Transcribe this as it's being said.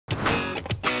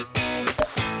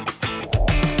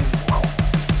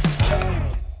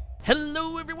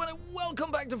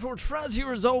to Forge Frazzz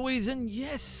here as always, and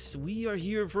yes, we are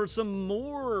here for some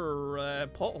more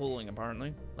potholing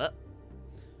apparently. But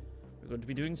we're going to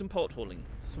be doing some potholing.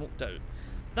 Smoked out.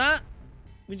 That,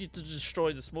 we need to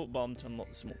destroy the smoke bomb to unlock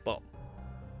the smoke bomb.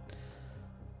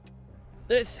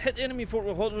 This, hit the enemy fort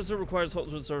with Hot Wizard, requires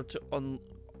Hot Wizard to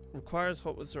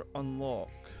unlock.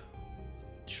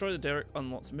 Destroy the derrick,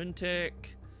 unlocks Moontech.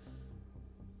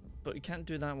 But you can't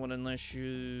do that one unless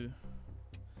you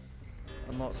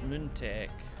unlocks Moontech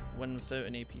when without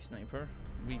an AP sniper.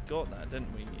 We got that,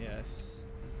 didn't we? Yes.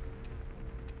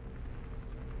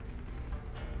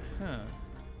 Huh.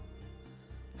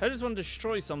 How does one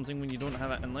destroy something when you don't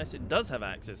have it unless it does have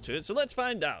access to it? So let's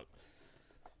find out.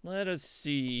 Let us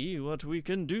see what we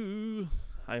can do.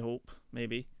 I hope.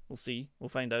 Maybe. We'll see. We'll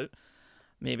find out.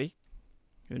 Maybe.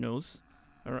 Who knows?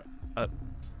 Alright.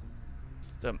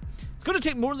 It's going to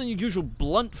take more than your usual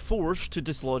blunt force to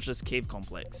dislodge this cave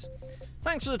complex.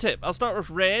 Thanks for the tip. I'll start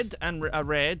with red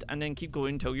and then keep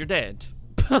going until you're dead.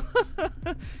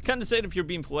 Can't decide if you're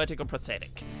being poetic or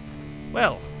pathetic.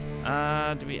 Well,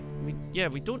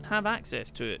 we don't have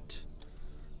access to it.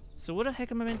 So what the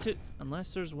heck am I meant to...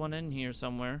 Unless there's one in here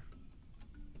somewhere.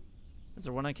 Is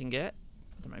there one I can get?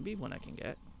 There might be one I can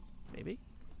get. Maybe.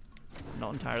 I'm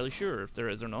not entirely sure if there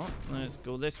is or not. Let's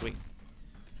go this way.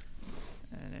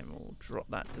 And then we'll drop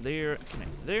that to there,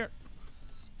 connect to there.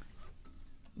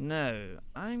 Now,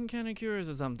 I'm kind of curious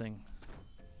of something.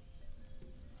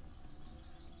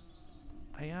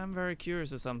 I am very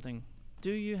curious of something.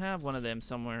 Do you have one of them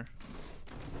somewhere?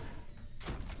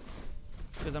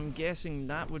 Because I'm guessing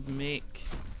that would make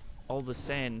all the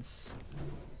sense.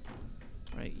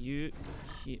 Right, you...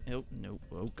 oh, no.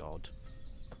 Oh, God.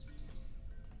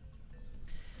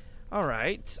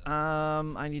 Alright,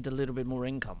 I need a little bit more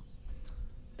income.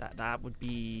 That would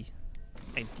be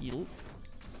ideal.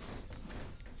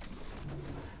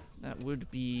 That would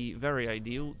be very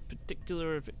ideal,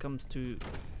 particularly if it comes to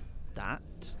that.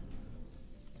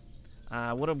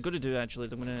 What I'm going to do actually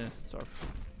is I'm going to sort of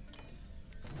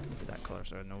look at that color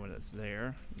so I know when it's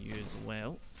there. You as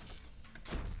well.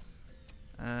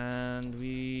 And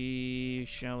we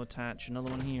shall attach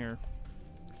another one here.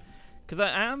 Because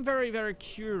I am very, very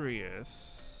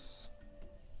curious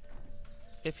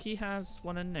if he has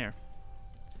one in there.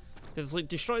 Because like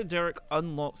destroy the derrick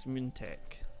unlocks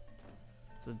Moontech.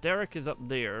 So the derrick is up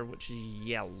there, which is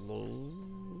yellow,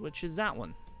 which is that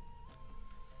one.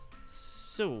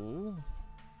 So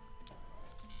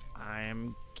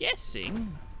I'm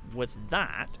guessing with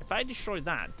that, if I destroy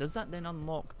that, does that then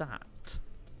unlock that?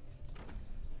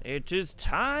 It is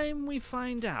time we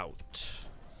find out.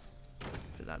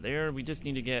 Put that there. We just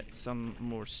need to get some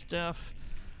more stuff.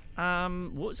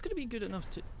 What's going to be good enough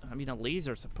to... I mean, a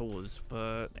laser, suppose,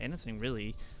 but anything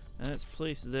really. Let's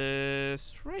place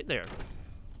this right there.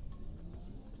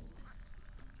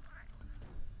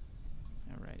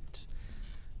 Alright.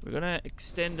 We're going to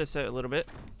extend this out a little bit.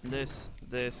 This,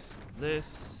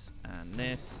 and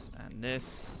this, and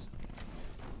this.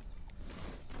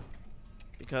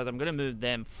 Because I'm going to move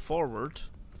them forward.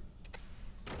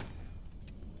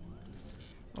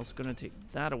 Also going to take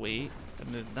that away and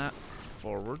move that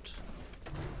forward.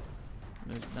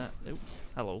 Move that. Oh,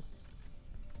 hello.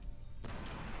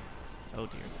 Oh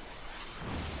dear.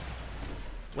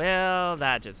 Well,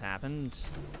 that just happened.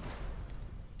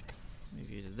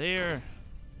 Move you to there.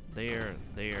 There.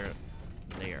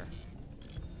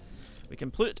 We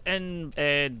can put in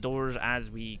doors as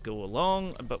we go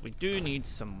along, but we do need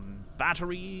some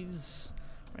batteries.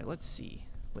 Right, let's see.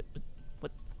 What?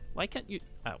 Why can't you...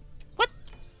 Oh. What?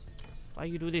 Why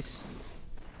you do this?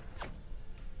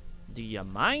 Do you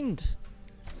mind?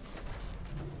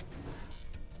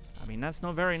 I mean, that's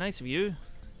not very nice of you.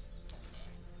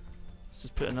 Let's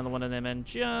just put another one of them in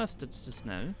just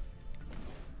now. There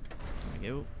we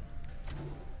go.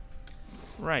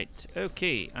 Right,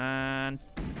 okay, and...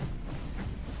 Did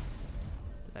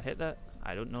I hit that?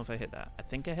 I don't know if I hit that. I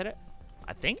think I hit it.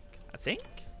 I think?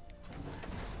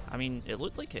 I mean, it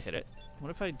looked like I hit it. What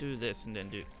if I do this and then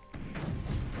do...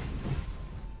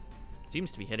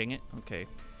 Seems to be hitting it. Okay.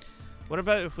 What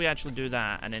about if we actually do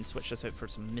that and then switch this out for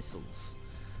some missiles?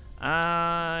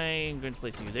 I'm going to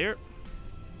place you there.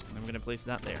 And I'm going to place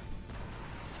that there.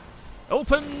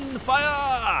 Open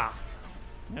fire!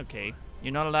 Okay.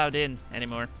 You're not allowed in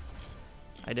anymore.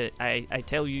 I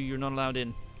tell you, you're not allowed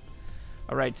in.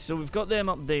 Alright, so we've got them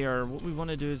up there. What we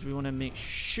want to do is we want to make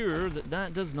sure that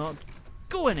that does not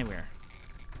go anywhere.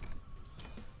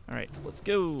 Alright, let's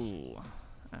go.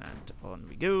 And on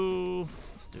we go.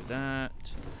 Let's do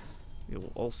that. We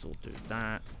will also do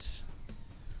that.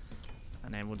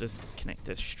 And then we'll just connect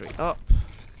this straight up.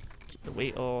 Keep the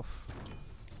weight off.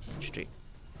 Straight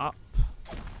up.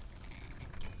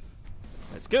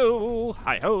 Let's go!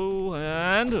 Hi-ho!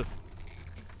 And... Right,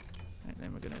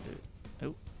 then we're gonna do...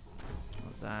 Oh.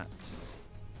 Like that.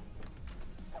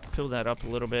 Pull that up a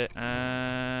little bit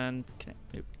and... Connect.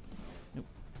 Nope. Nope.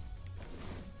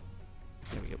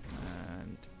 There we go.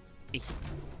 And...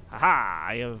 Haha!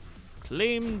 I have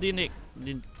claimed this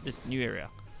new area.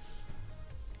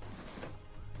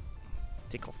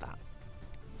 Take off that.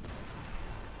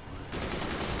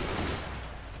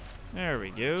 There we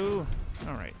go.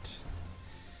 Alright.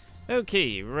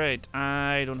 Okay, right.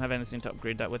 I don't have anything to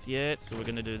upgrade that with yet, so we're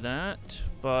gonna do that.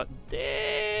 But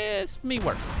this may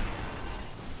work.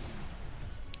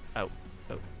 Oh.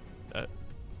 Oh.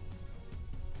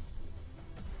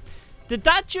 Did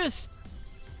that just...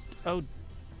 Oh,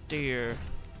 dear.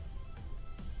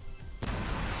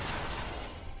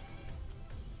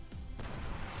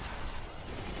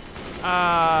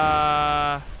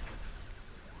 I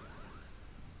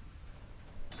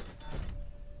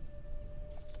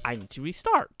need to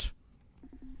restart.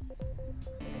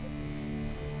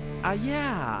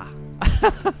 Yeah.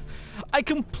 I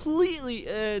completely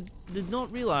did not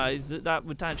realize that that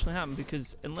would actually happen,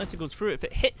 because unless it goes through it, if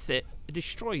it hits it, it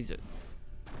destroys it.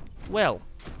 Well,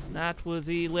 that was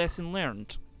a lesson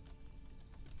learned.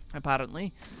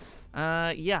 Apparently.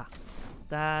 Yeah.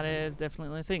 That is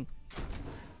definitely a thing.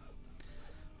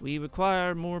 We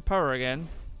require more power again.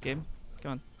 Game,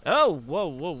 come on. Oh, whoa,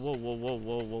 whoa, whoa, whoa, whoa,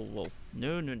 whoa, whoa, whoa.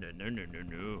 No.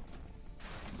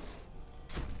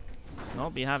 Let's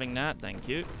not be having that, thank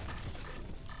you.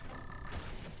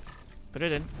 Put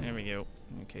it in. There we go.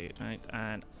 Okay, right,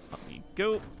 and up you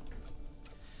go.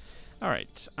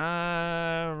 Alright.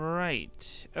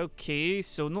 Right. Okay,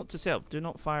 so note to self. Do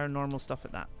not fire normal stuff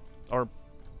at that. Or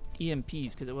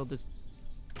EMPs, because it will just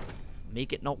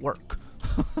make it not work.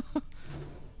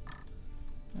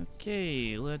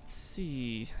 Okay, let's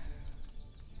see.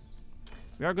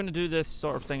 We are going to do this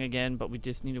sort of thing again, but we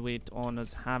just need to wait on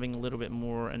us having a little bit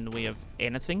more in the way of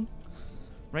anything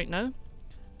right now.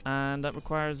 And that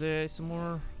requires some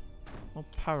more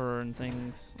power and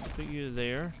things. Let's put you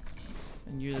there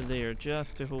and you there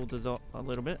just to hold us up a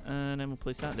little bit, and then we'll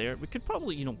place that there. We could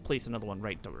probably, you know, place another one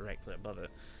right directly above it,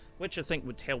 which I think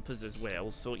would help us as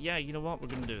well. So yeah, you know what, we're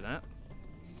going to do that.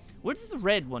 Where does the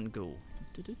red one go?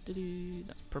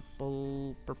 That's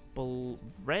purple, purple.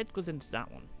 Red goes into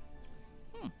that one.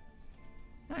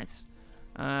 Nice.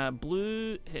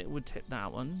 Blue would hit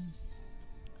that one.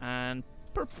 And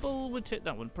purple would hit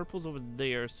that one. Purple's over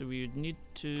there, so we would need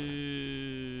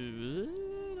to...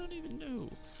 I don't even know.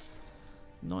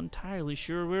 Not entirely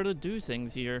sure where to do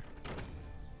things here.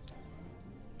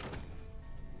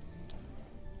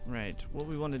 Right, what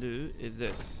we want to do is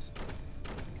this.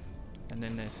 And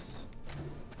then this.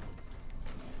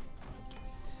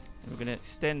 And we're going to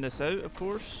extend this out, of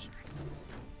course.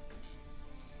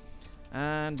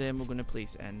 And then we're going to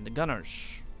place in the gunners.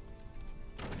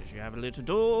 As you have a little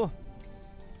door.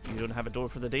 You don't have a door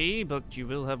for the day, but you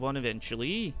will have one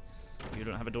eventually. You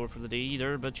don't have a door for the day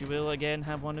either, but you will again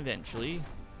have one eventually.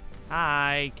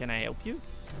 Hi, can I help you?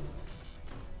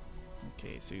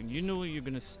 Okay, so you know you're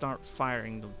going to start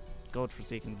firing the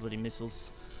godforsaken bloody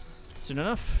missiles soon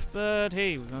enough. But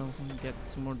hey, we'll get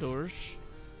some more doors.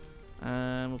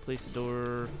 And we'll place a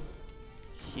door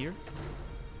here.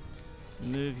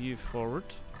 Move you forward.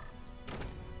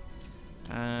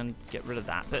 And get rid of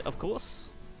that bit, of course.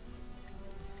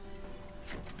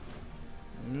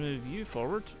 Move you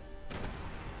forward.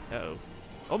 Uh-oh.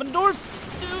 Open the doors!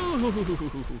 No!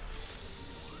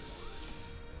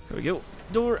 There we go.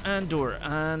 Door and door.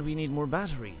 And we need more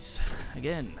batteries.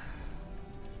 Again.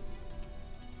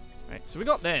 Right, so we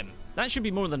got them. That should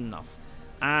be more than enough.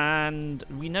 And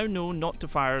we now know not to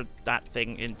fire that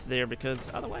thing into there, because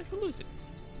otherwise we'll lose it.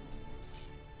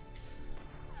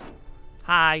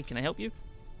 Hi, can I help you?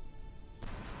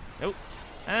 Nope.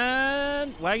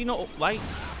 And why are you not...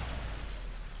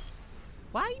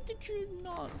 Why did you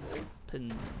not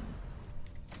open?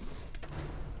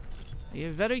 Are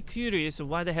you very curious of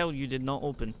why the hell you did not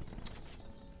open?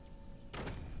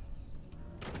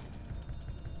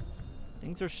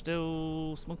 Things are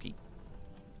still smoky.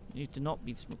 Need to not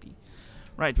be smoky.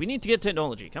 Right, we need to get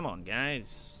technology. Come on,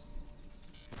 guys.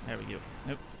 There we go.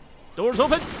 Nope. Doors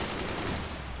open!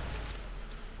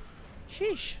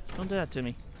 Sheesh. Don't do that to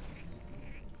me.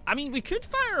 I mean, we could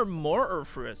fire a mortar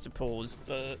through it, I suppose,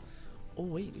 but... Oh,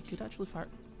 wait. We could actually fire...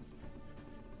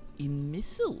 A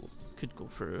missile could go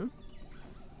through.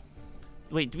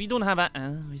 Wait, we don't have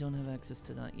we don't have access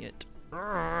to that yet.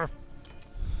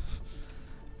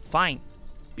 Fine.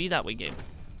 Be that way, game.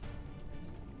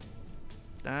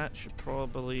 That should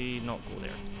probably not go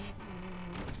there.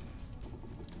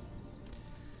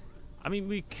 I mean,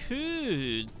 we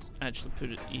could actually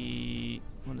put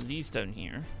one of these down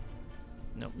here.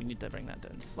 No, we need to bring that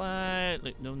down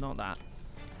slightly. No, not that.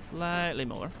 Slightly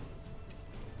more.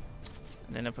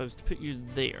 And then if I was to put you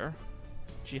there,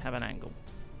 do you have an angle?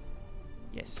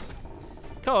 Yes.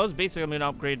 Because basically I'm going to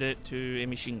upgrade it to a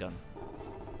machine gun.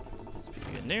 Let's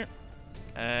put you in there.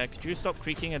 Could you stop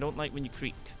creaking? I don't like when you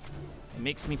creak. It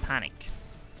makes me panic.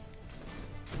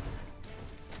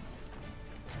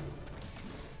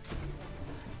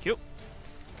 Thank you.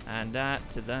 And that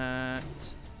to that,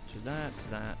 to that, to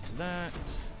that, to that.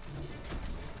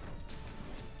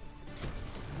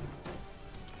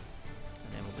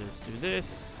 And then we'll just do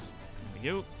this. There we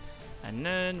go. And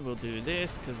then we'll do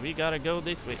this because we gotta go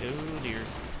this way. Oh dear.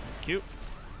 Thank you.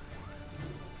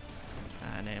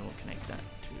 And then we'll connect that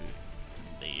to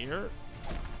there.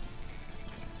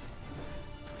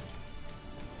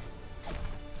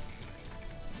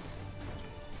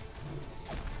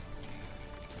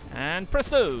 And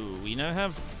presto! We now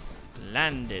have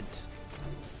landed.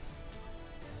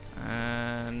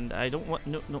 And I don't want...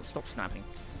 No, no, stop snapping.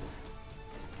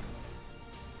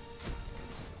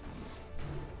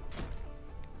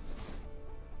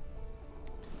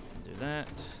 Do that,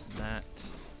 that.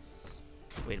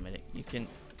 Wait a minute, you can...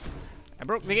 I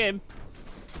broke the game.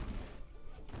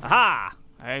 Aha!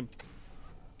 I'm...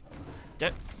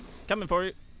 coming for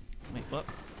you. Wait, what?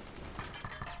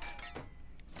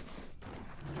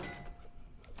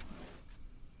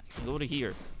 Go to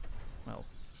here. Well,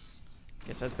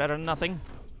 guess that's better than nothing.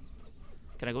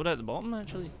 Can I go down at the bottom,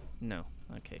 actually? No.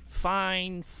 Okay.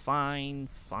 Fine, fine,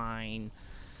 fine.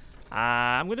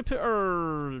 I'm going to put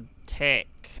our tech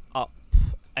up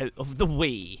out of the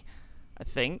way, I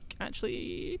think. Actually,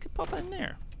 you could pop it in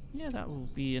there. Yeah, that will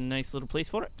be a nice little place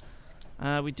for it.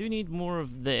 We do need more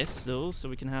of this, though, so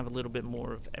we can have a little bit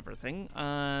more of everything.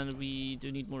 And we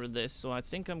do need more of this, so I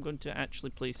think I'm going to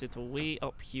actually place it way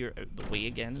up here out the way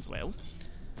again as well.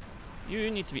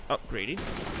 You need to be upgraded.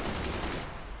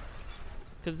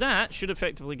 Because that should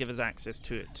effectively give us access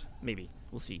to it. Maybe.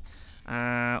 We'll see.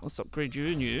 Let's upgrade you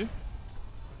and you.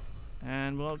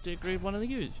 And we'll upgrade one of the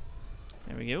U's.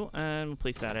 There we go. And we'll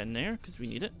place that in there, because we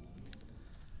need it.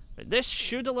 This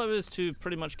should allow us to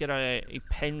pretty much get a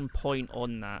pinpoint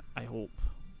on that, I hope.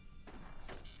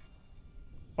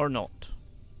 Or not.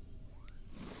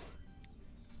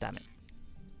 Damn it.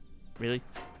 Really?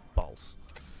 Balls.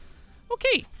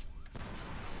 Okay.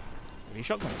 Heavy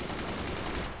shotgun.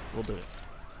 We'll do it.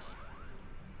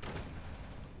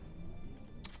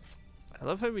 I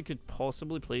love how we could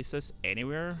possibly place this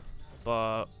anywhere,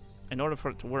 but in order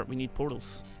for it to work, we need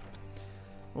portals.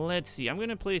 Let's see, I'm going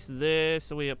to place this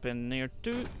way up in there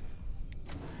too.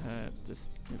 Just...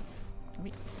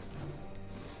 Wait.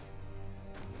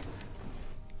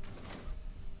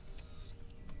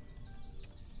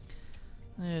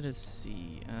 Let us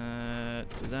see.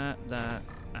 Do that, that,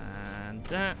 and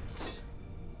that.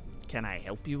 Can I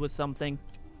help you with something?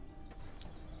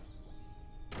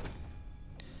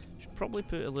 Should probably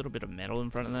put a little bit of metal in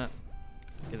front of that,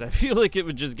 because I feel like it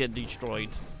would just get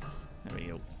destroyed. There we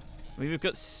go. We've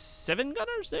got 7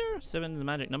 gunners there. 7 is the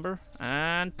magic number.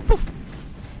 And poof!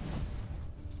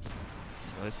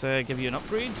 Let's give you an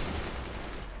upgrade.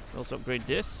 We'll also upgrade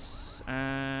this.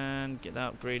 And get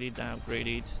that upgraded, that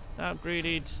upgraded, that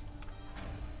upgraded.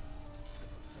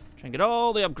 Try and get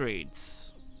all the upgrades.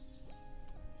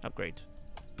 Upgrade.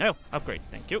 No, upgrade.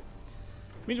 Thank you.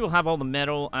 Means we'll have all the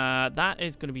metal. That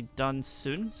is going to be done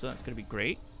soon, so that's going to be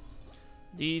great.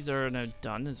 These are now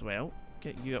done as well.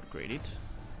 Get you upgraded.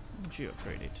 And you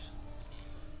upgraded.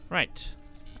 Right.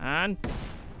 And... did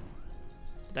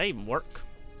that even work?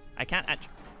 I can't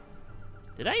actually...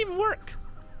 did that even work?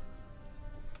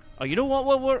 Oh, you know what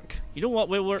will work? You know what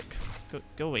will work?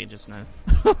 Go away just now.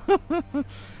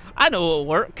 I know what will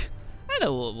work. I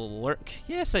know what will work.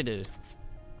 Yes, I do.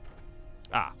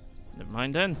 Ah, never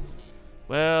mind then.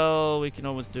 Well, we can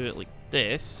always do it like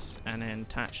this, and then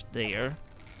attach there.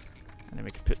 And then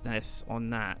we can put this on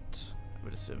that, I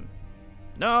would assume.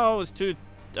 No, it's too...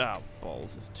 oh,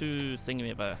 balls. It's too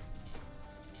thingy of a...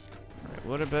 Alright,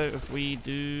 what about if we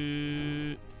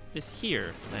do this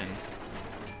here, then?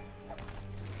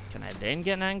 Can I then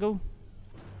get an angle?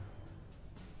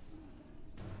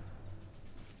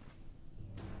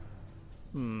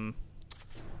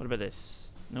 What about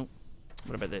this? Nope.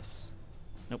 What about this?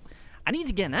 Nope. I need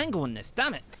to get an angle on this,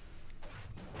 damn it!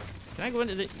 Can I go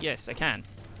into the... yes, I can.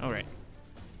 Alright.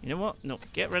 You know what? No,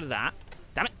 get rid of that.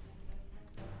 Damn it!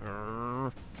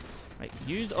 Right,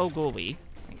 yous all go away.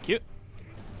 Thank you.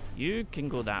 You can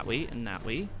go that way and that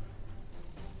way.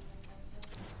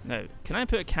 Now, can I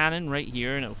put a cannon right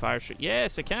here and it'll fire straight?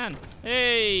 Yes, I can.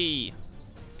 Hey!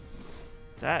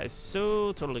 That is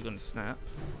so totally going to snap.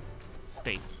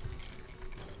 Stay.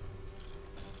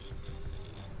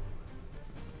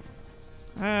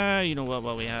 You know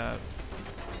what we have?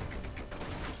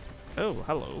 Oh,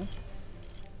 hello.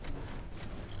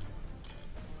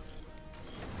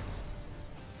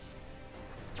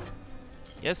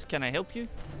 Yes, can I help you?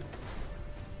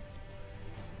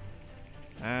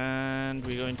 And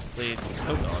we're going to place...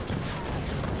 Oh god.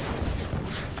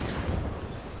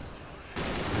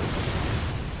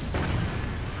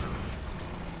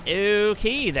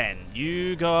 Okay then,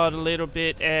 you got a little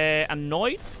bit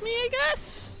annoyed with me, I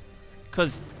guess?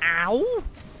 'Cause, ow!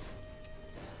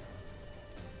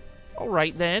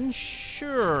 Alright then,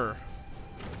 sure.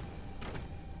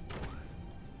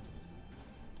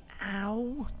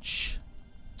 Ouch.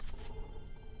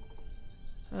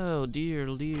 Oh dear,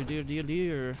 dear, dear, dear,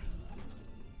 dear.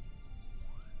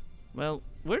 Well,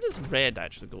 where does red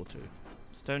actually go to?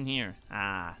 It's down here.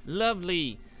 Ah,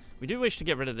 lovely. We do wish to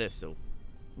get rid of this, though.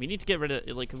 We need to get rid of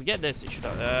it. Like, if we get this, it should...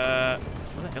 what the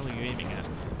hell are you aiming at?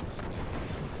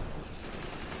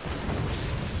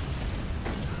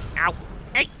 Ow!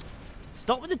 Hey!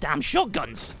 Stop with the damn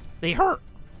shotguns! They hurt!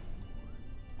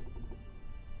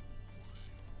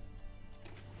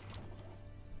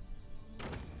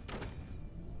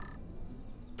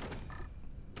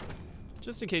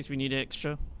 Just in case we need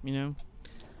extra, you know.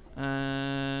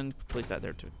 And place that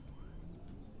there too.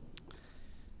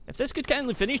 If this could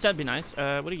kindly finish, that'd be nice.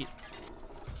 What do you...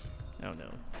 Oh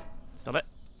no. Stop it.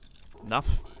 Enough.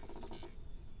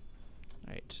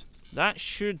 Right. That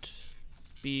should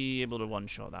be able to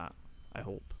one-shot that. I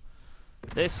hope.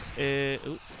 This is...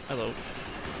 Oh, hello.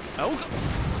 Oh,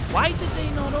 why did they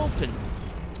not open?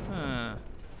 Huh.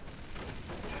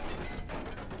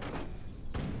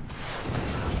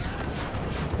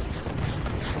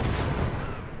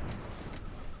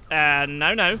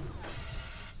 No.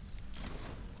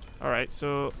 Alright,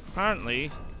 so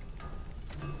apparently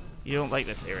you don't like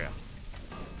this area.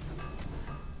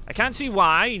 I can't see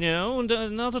why, you know,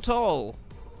 not at all.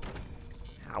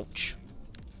 Ouch.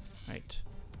 Right.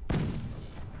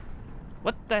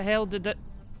 What the hell did that...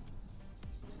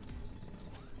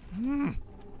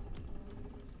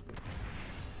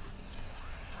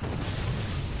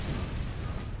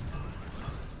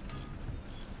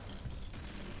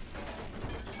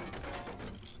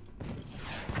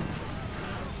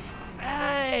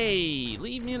 Hey,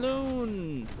 leave me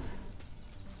alone.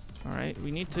 Alright, we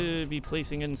need to be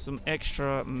placing in some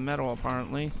extra metal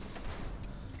apparently.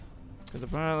 Because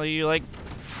apparently you like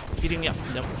beating me up.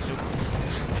 Nope.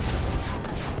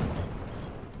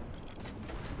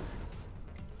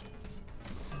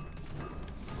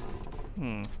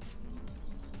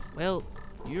 Well,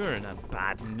 you're in a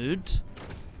bad mood.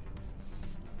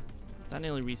 That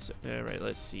nearly reset. Right,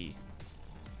 let's see.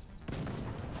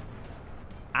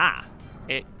 Ah!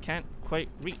 It can't quite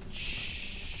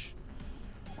reach.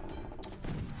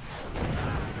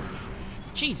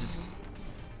 Jesus!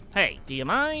 Hey, do you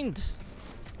mind?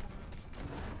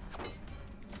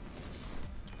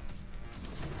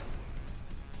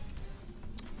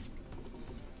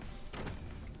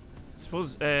 I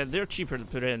suppose they're cheaper to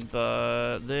put in,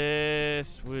 but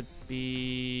this would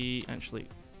be... Actually,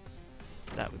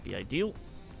 that would be ideal.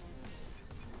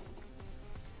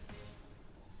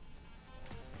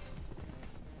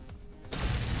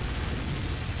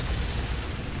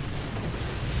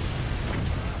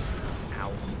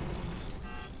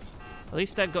 At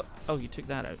least I got... Oh, you took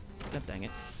that out. God dang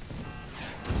it.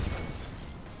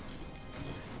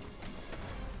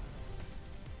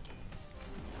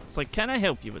 It's like, can I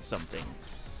help you with something?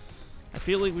 I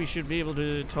feel like we should be able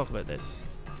to talk about this.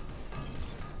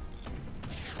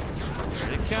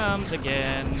 Here it comes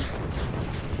again.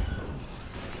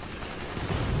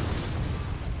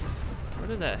 Where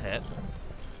did that hit?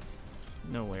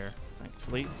 Nowhere,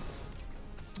 thankfully.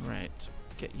 Right.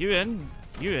 Get you in,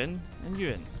 and you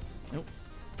in. Nope.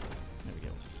 There we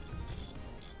go.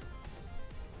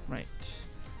 Right.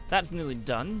 That's nearly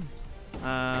done.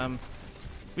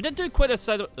 We did do quite a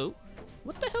side of... Oh.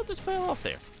 What the hell just fell off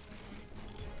there?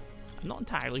 I'm not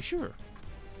entirely sure.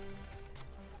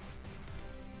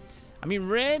 I mean,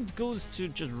 red goes to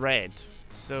just red.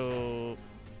 So,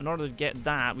 in order to get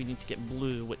that, we need to get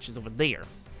blue, which is over there.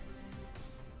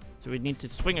 So we need to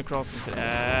swing across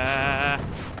and...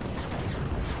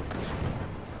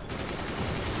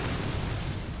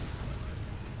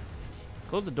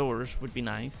 Close the doors would be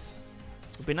nice.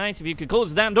 Would be nice if you could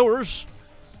close the damn doors.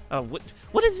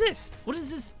 What is this? What is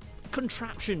this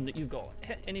contraption that you've got?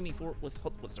 Hit enemy fort with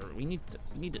hot water. We need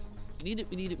it.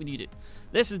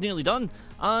 This is nearly done.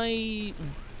 What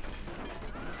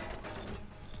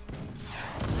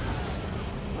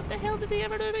the hell did they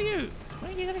ever do to you? Why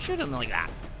are you gonna shoot him like that?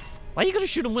 Why are you gonna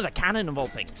shoot him with a cannon of all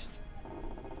things?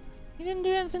 He didn't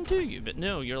do anything to you, but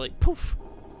no, you're like, poof.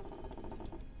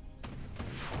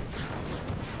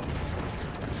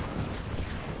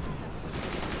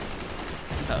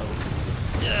 Oh.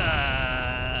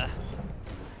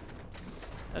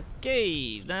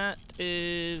 Okay, that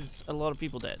is a lot of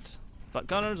people dead. But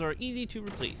gunners are easy to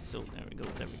replace, so there we go,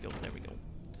 there we go, there we go.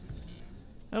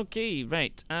 Okay,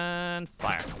 right, and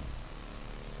fire.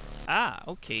 Ah,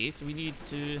 okay, so we need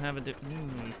to have a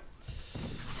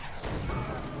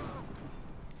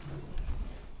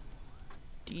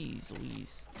Jeez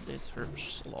Louise, this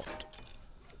hurts a lot.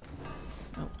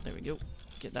 Oh, there we go.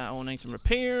 Get that all nice and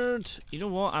repaired. You know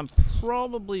what? I'm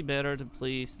probably better to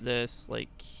place this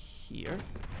like here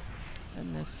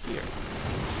and this here.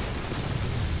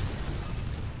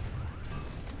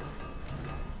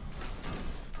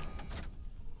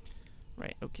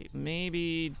 Right, okay,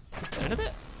 maybe down a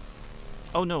bit?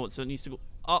 Oh no, so it needs to go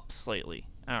up slightly.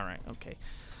 Alright, okay.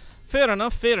 Fair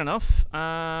enough, fair enough.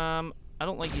 I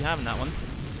don't like you having that one.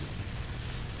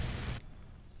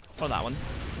 Or that one.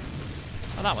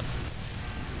 Or that one.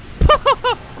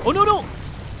 Oh no, no!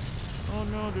 Oh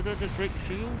no, did I just break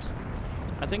shield?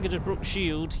 I think I just broke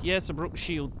shield. Yes, I broke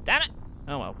shield. Damn it!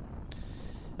 Oh well.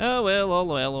 Oh well, oh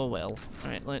well, oh well.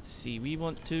 Alright, let's see. We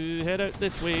want to head out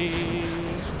this way.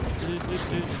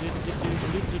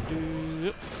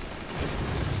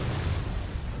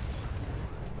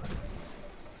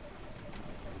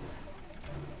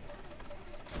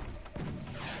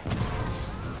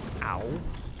 Ow.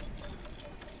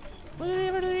 What did they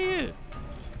ever do to you?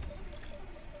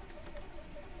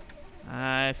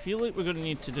 I feel like we're going to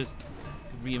need to just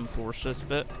reinforce this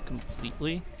bit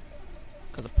completely.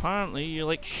 Because apparently you're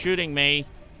like shooting me.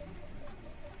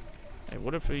 Hey,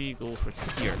 what if we go for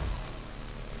here?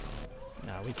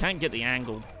 Now, we can't get the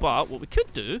angle, but what we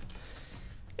could do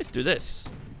is do this.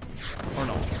 Or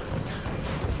not.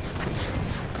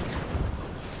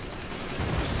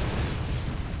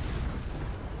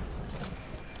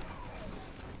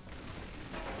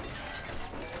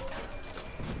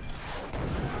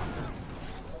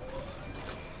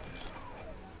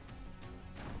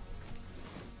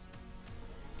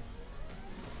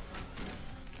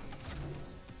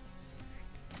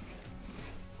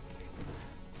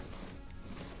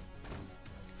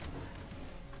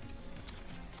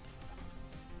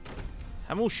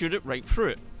 And we'll shoot it right through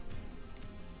it.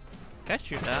 Can I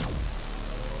shoot that?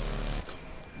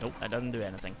 Nope, that doesn't do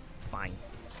anything. Fine.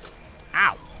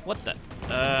 Ow! What the?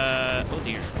 Oh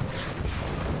dear.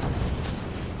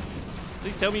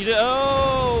 Please tell me you do.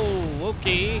 Oh!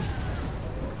 Okay.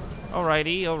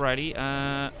 Alrighty, alrighty.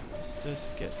 Let's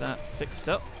just get that fixed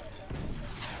up.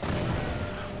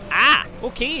 Ah!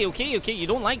 Okay, okay, okay. You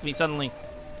don't like me suddenly.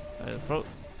 Oh,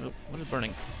 what is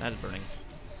burning? That is burning.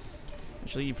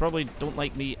 Actually, you probably don't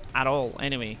like me at all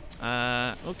anyway.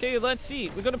 Okay, let's see.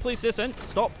 We're going to place this in.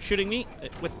 Stop shooting me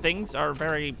with things are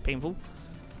very painful.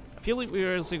 I feel like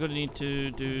we're also going to need to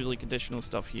do like additional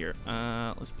stuff here.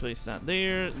 Let's place that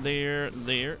there, there,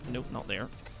 there. Nope, not there.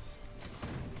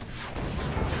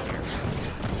 There.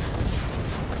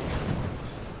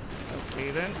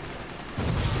 Okay then.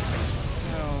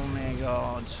 Oh my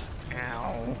god.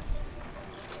 Ow.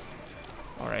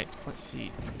 Alright, let's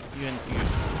see. You and you.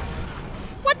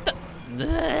 What the?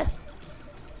 Blech.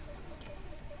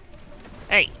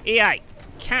 Hey, AI,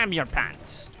 calm your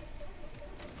pants.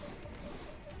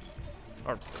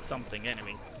 Or something,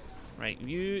 anyway. Right,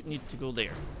 you need to go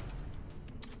there.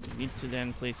 You need to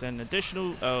then place an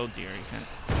additional... Oh dear, you can't.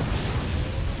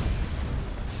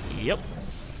 Yep.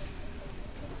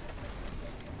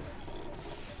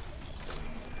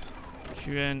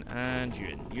 Yuan and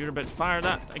Yuan. You're about to fire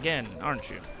that again, aren't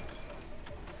you?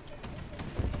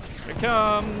 Here it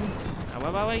comes. Ow,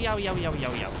 ow, ow, yow, yow, yow,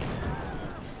 yow, yow.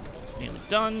 It's nearly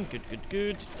done. Good, good,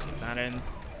 good. Get that in.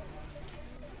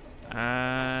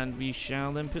 And we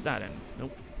shall then put that in.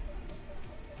 Nope.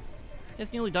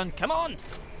 It's nearly done. Come on!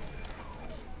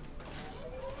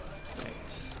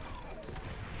 Right.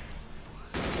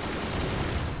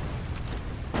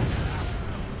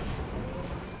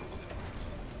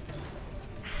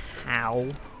 How?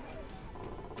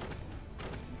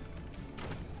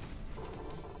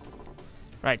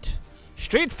 Right.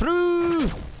 Straight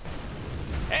through!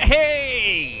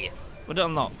 Hey! What did it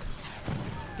unlock?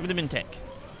 Give me the Mintech.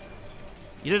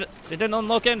 You didn't. It didn't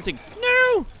unlock anything.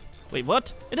 No! Wait,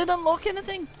 what? It didn't unlock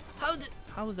anything?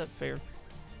 How is that fair?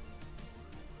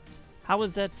 How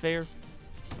is that fair?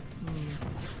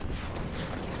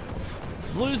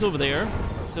 Blue's over there.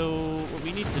 So what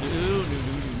we need to do...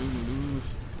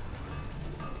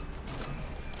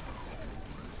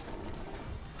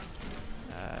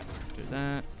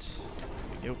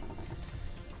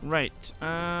 Right.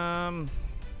 Can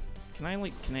I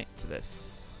like connect to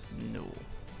this? No.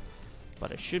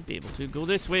 But I should be able to go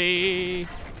this way.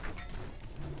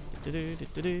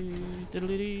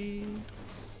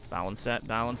 Balance it,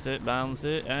 balance it, balance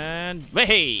it, and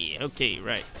hey! Okay,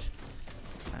 right.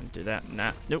 And do that.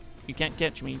 Nah, nope. You can't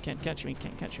catch me. You can't catch me.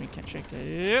 Can't catch me. Can't shake.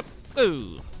 Yep.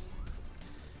 Oh.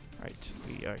 Right.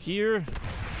 We are here.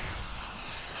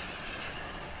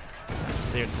 That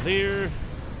to there to there.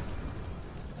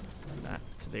 That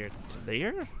to there to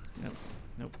there. Nope.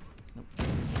 Nope. Nope.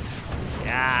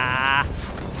 Yeah.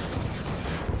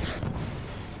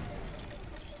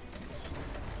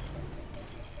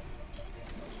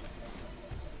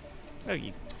 Oh,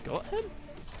 you got him?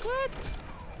 What?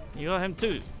 You got him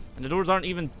too. And the doors aren't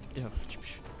even...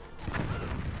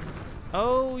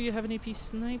 Oh, you have an AP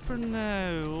sniper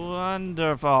now.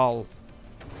 Wonderful.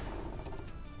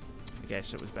 I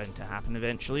guess it was bound to happen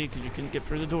eventually because you couldn't get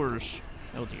through the doors.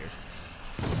 Oh dear.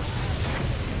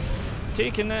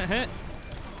 Taking that hit.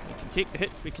 We can take the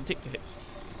hits, we can take the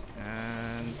hits.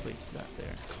 And place that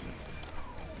there.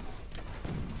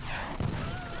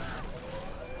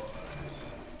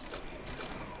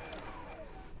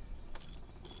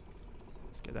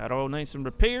 Get that all nice and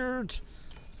repaired,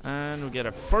 and we'll get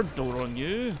a third door on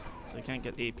you, so you can't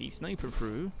get the AP sniper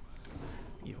through.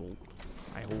 You hope.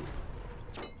 I hope.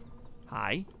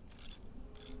 Hi.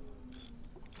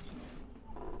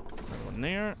 Another one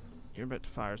there. You're about to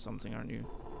fire something, aren't you?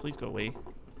 Please go away.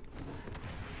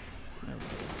 Okay.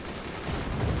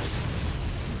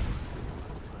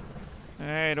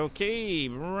 Alright, okay,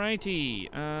 righty.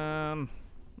 Let's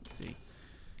see.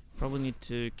 Probably need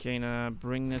to kind of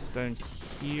bring this down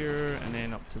here and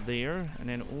then up to there and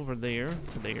then over there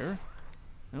to there.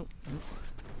 Nope, nope.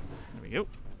 There we go.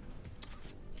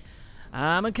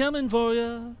 I'm a coming for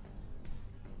ya.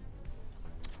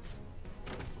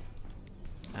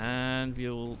 And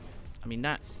we'll. I mean,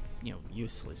 that's, you know,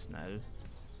 useless now.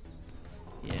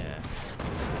 Yeah.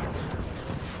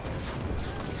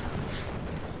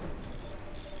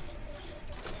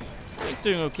 It's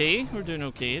doing okay. We're doing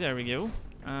okay. There we go.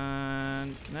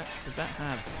 And does that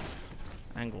have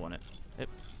angle on it? Yep.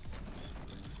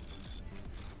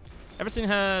 Everything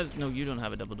has. No, you don't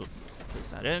have a double door. Place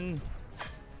that in.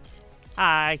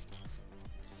 Hi.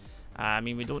 I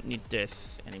mean, we don't need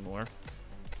this anymore.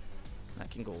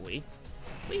 That can go away.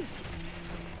 Whee.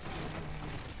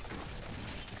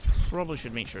 Probably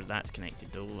should make sure that's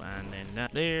connected though. And then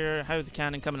that there. How's the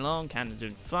cannon coming along? Cannon's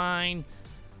doing fine.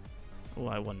 Oh,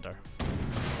 I wonder.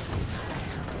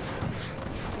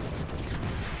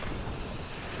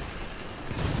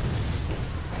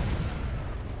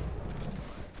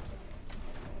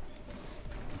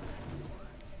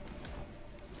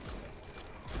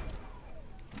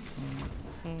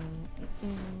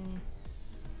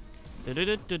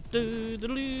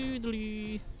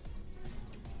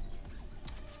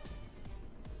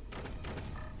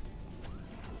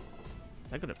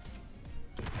 I could have.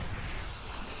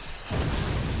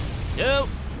 No,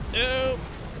 no,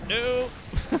 no.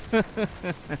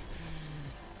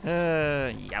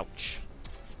 Youch.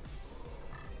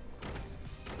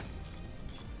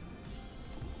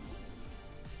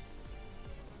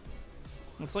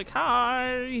 It's like,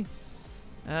 hi.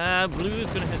 Blue's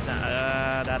gonna hit that.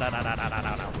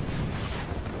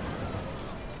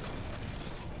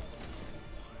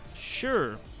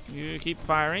 Sure, you keep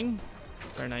firing.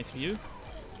 Very nice of you.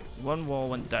 One wall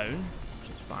went down,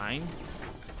 which is fine.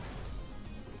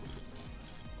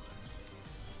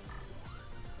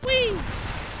 Whee!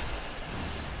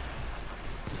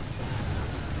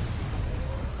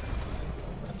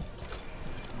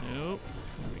 Nope.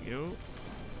 There we go.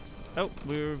 Oh,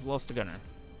 we've lost a gunner.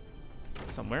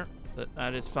 Somewhere.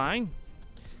 That is fine.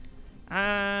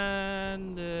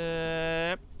 And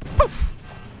poof!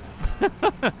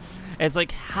 It's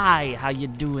like, hi, how you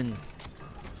doing?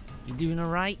 You doing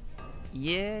alright?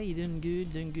 Yeah, you doing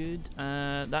good, doing good.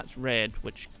 That's red,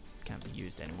 which can't be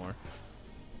used anymore.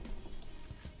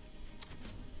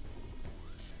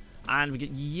 And we get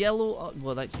yellow.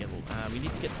 Well, that's yellow. We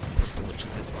need to get purple, which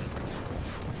is this one.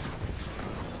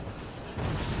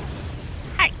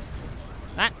 Hey!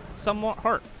 That somewhat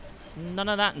hurt. None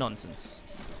of that nonsense.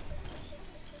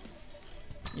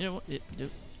 You know what? The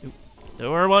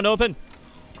door won't open.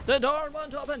 The door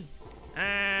won't open.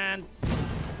 And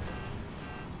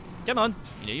come on.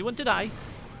 You know you want to die.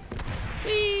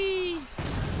 Whee!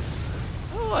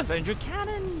 Oh, I found your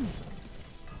cannon.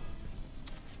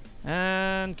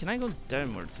 And can I go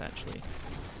downwards actually?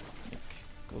 Like,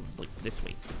 go like this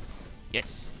way.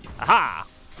 Yes. Aha!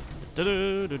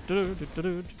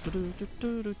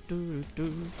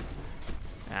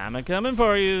 I'm a coming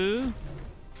for you.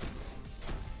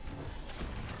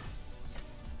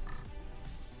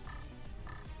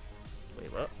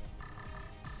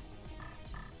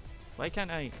 Why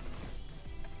can't I?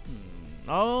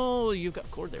 Oh, you've got a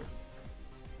cord there.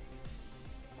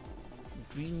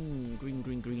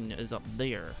 Green is up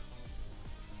there.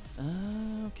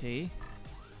 Okay.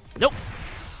 Nope.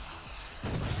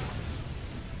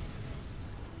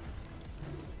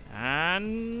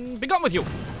 And be gone with you.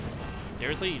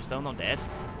 Seriously, you're still not dead?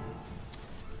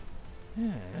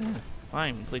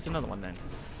 Fine, place another one then.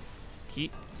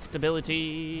 Keep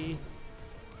stability.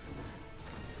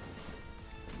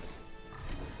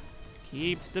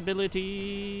 Keep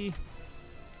stability.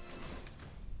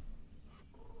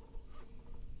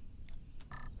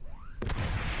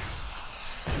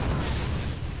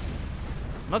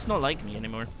 Must not like me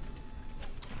anymore.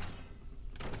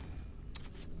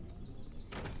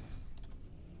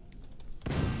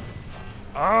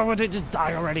 Oh, would it just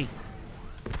die already?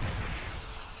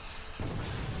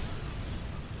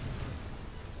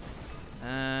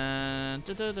 And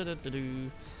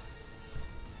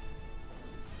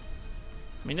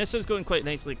I mean, this is going quite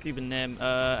nicely, keeping them.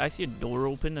 I see a door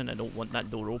open, and I don't want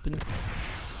that door open.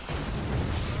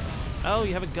 Oh,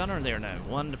 you have a gunner there now.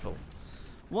 Wonderful,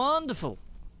 wonderful.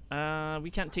 We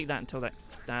can't take that until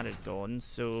that is gone.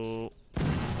 So,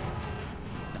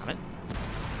 damn it.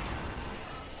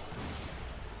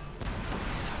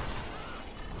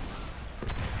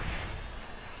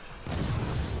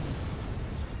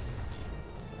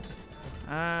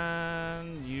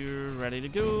 And you're ready to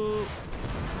go.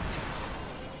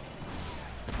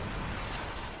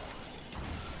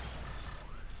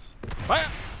 Fire!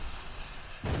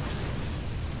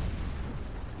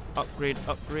 Upgrade,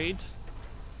 upgrade.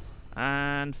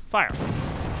 And fire.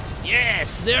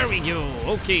 Yes, there we go.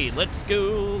 Okay, let's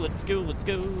go, let's go, let's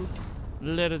go.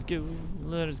 Let us go,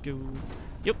 let us go.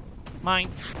 Yep, mine.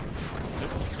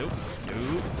 Nope, nope,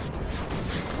 nope.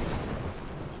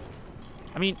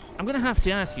 I mean, I'm gonna have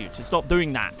to ask you to stop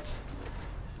doing that.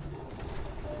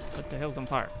 What the hell's on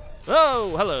fire?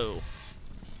 Oh, hello.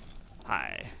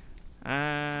 Hi.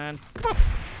 And poof.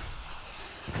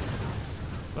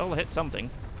 Well, hit something.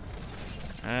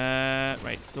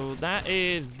 Right, so that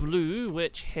is blue,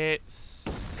 which hits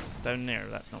down there.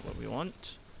 That's not what we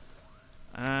want.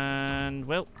 And,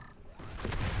 well.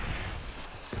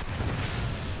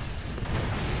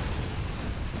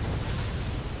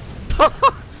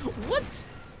 What?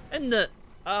 In the,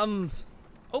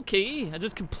 okay, I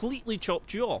just completely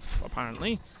chopped you off,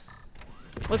 apparently.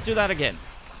 Let's do that again.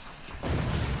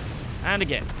 And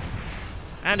again.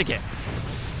 And again.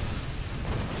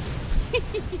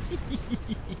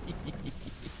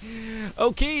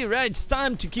 Okay, right, it's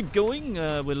time to keep going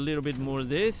with a little bit more of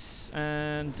this.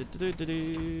 And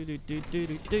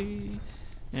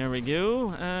there we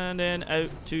go. And then out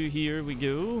to here we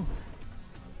go.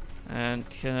 And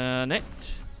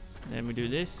connect. Then we do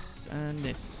this and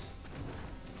this.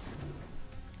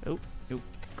 Oh, nope,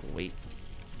 go away.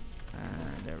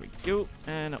 And there we go.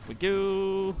 And up we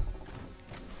go.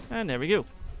 And there we go.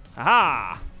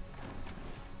 Aha!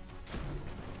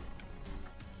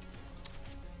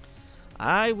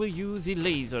 I will use the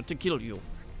laser to kill you.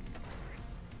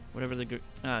 Whatever the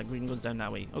green goes down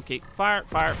that way. Okay, fire,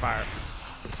 fire, fire.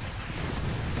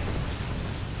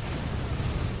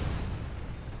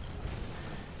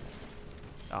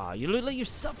 Ah, you look like you're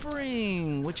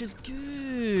suffering, which is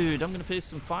good. I'm gonna put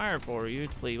some fire for you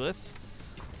to play with.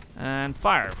 And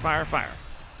fire, fire, fire.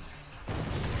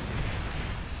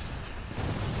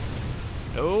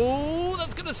 Oh,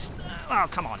 that's gonna snap. Oh,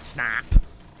 come on, snap.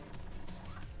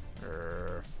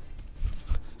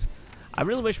 I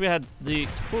really wish we had the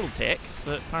total tech,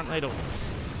 but apparently I don't.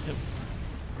 Nope.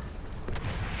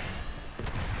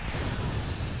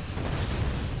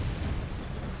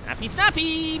 Snappy,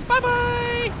 snappy!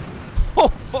 Bye-bye! Ho,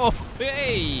 ho,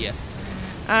 hey!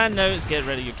 And now let's get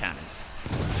rid of your cannon.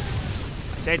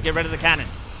 I said get rid of the cannon.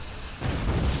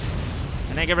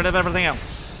 And then get rid of everything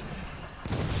else.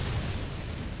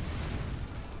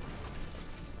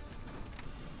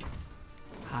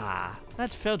 Ah,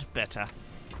 that felt better.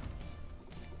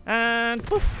 And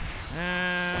poof.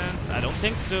 And I don't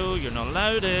think so. You're not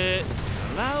allowed it.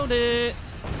 You're not allowed it.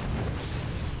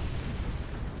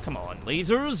 Come on,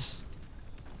 lasers.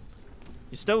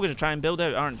 You're still going to try and build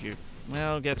out, aren't you?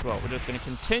 Well, guess what? We're just going to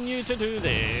continue to do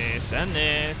this and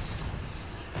this.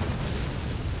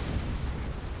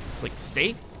 It's like,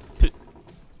 stay put.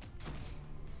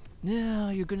 No,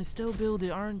 you're going to still build it,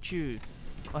 aren't you?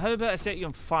 Well, how about I set you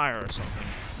on fire or something?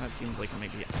 That seems like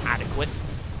maybe adequate.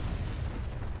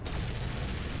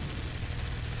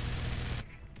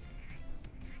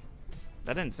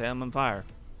 That didn't say I'm on fire.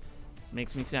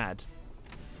 Makes me sad.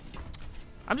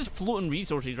 I'm just floating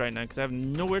resources right now because I have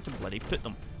nowhere to bloody put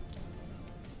them.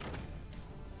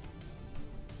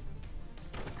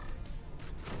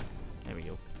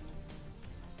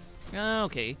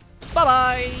 Okay.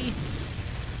 Bye-bye!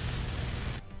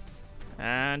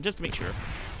 And just to make sure.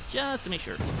 Just to make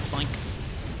sure. Boink.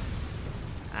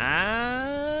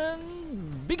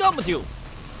 And... be gone with you!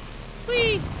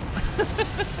 Whee!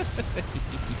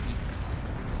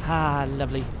 Ah,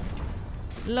 lovely.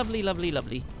 Lovely, lovely,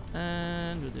 lovely.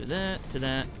 And we'll do that, to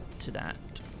that, to that.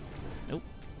 Nope.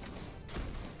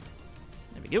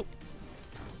 There we go.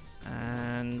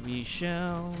 And we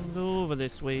shall go over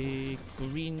this way.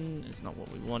 Green is not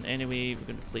what we want anyway. We're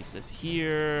going to place this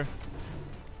here.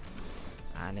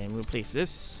 And then we'll place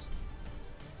this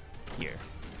here.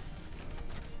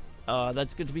 Oh,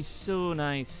 that's going to be so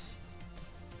nice.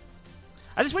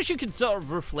 I just wish you could sort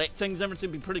of reflect things.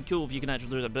 Everything would be pretty cool if you can actually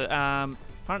do that. But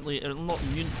apparently, not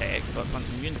immune tech, but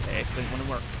immune tech didn't want to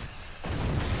work.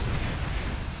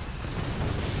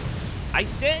 I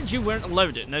said you weren't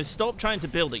allowed it. Now stop trying to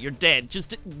build it. You're dead.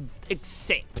 Just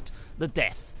accept the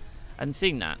death. And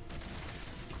saying that,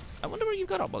 I wonder where you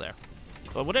got up there.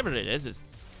 Well, whatever it is.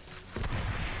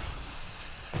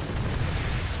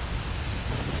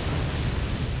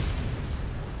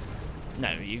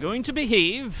 Now, are you going to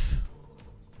behave?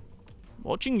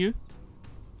 Watching you.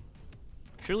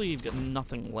 Surely you've got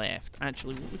nothing left.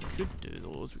 Actually, what we could do,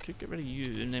 though, is we could get rid of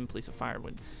you and then place a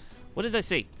firewind. What did I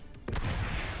say?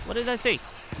 What did I say?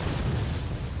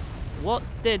 What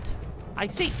did I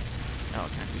say? Oh, I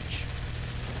can't reach.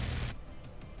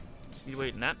 See,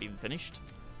 wait, that being finished.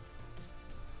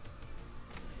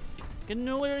 Get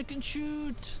nowhere I can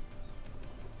shoot.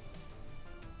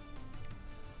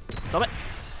 Stop it.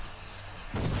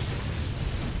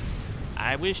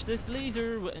 I wish this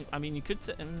laser... I mean, you could...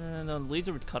 the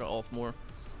laser would cut it off more.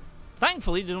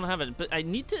 Thankfully, they don't have it. But I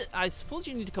need to... I suppose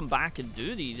you need to come back and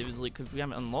do these. It was like, if we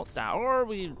haven't unlocked that. Or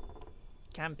we...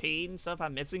 campaign stuff.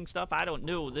 I'm missing stuff. I don't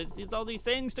know. There's all these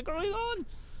things to going on.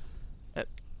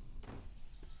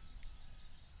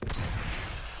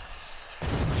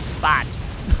 Bad.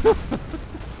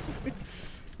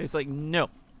 It's like, no.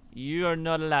 You are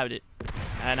not allowed it.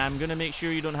 And I'm going to make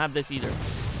sure you don't have this either.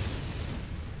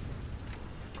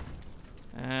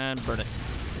 And burn it.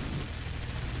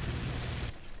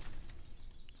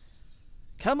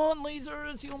 Come on, laser.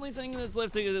 It's the only thing that's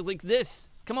left. Like this.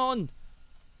 Come on.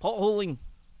 Potholing.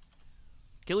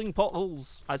 Killing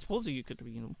potholes. I suppose you could,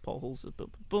 you know, potholes.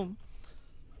 Boom.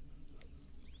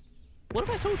 What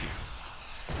have I told you?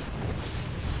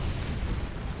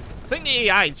 I think the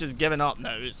AI's just giving up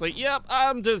now. It's like, yep,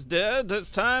 I'm just dead. It's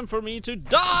time for me to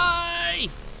die.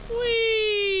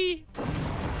 Whee!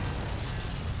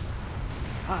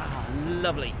 Ah,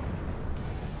 lovely.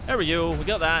 There we go. We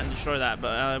got that and destroy that.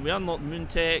 But we unlocked Moon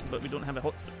Tech, but we don't have a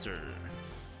hotspitzer.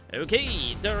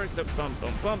 Okay. Direct.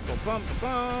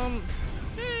 Bum.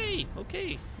 Hey.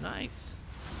 Okay. Nice.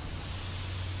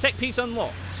 Tech piece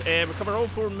unlocked. Recover all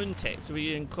 4 Moon Tech. So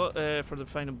we for the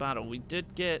final battle. We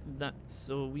did get that.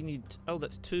 So we need. Oh,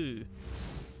 that's 2.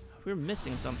 We're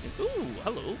missing something. Ooh,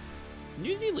 hello.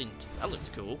 New Zealand. That looks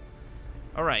cool.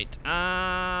 All right.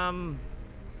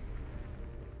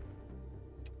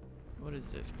 What is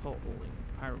this? Potholing.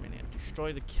 Pyromania.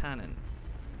 Destroy the cannon.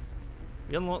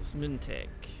 We unlocked Moon Tech.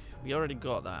 We already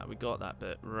got that. We got that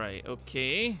bit. Right.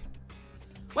 Okay.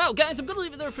 Well, guys, I'm going to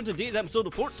leave it there for today's episode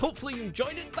of Forts. Hopefully you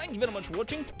enjoyed it. Thank you very much for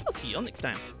watching. I'll see you all next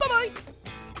time. Bye-bye.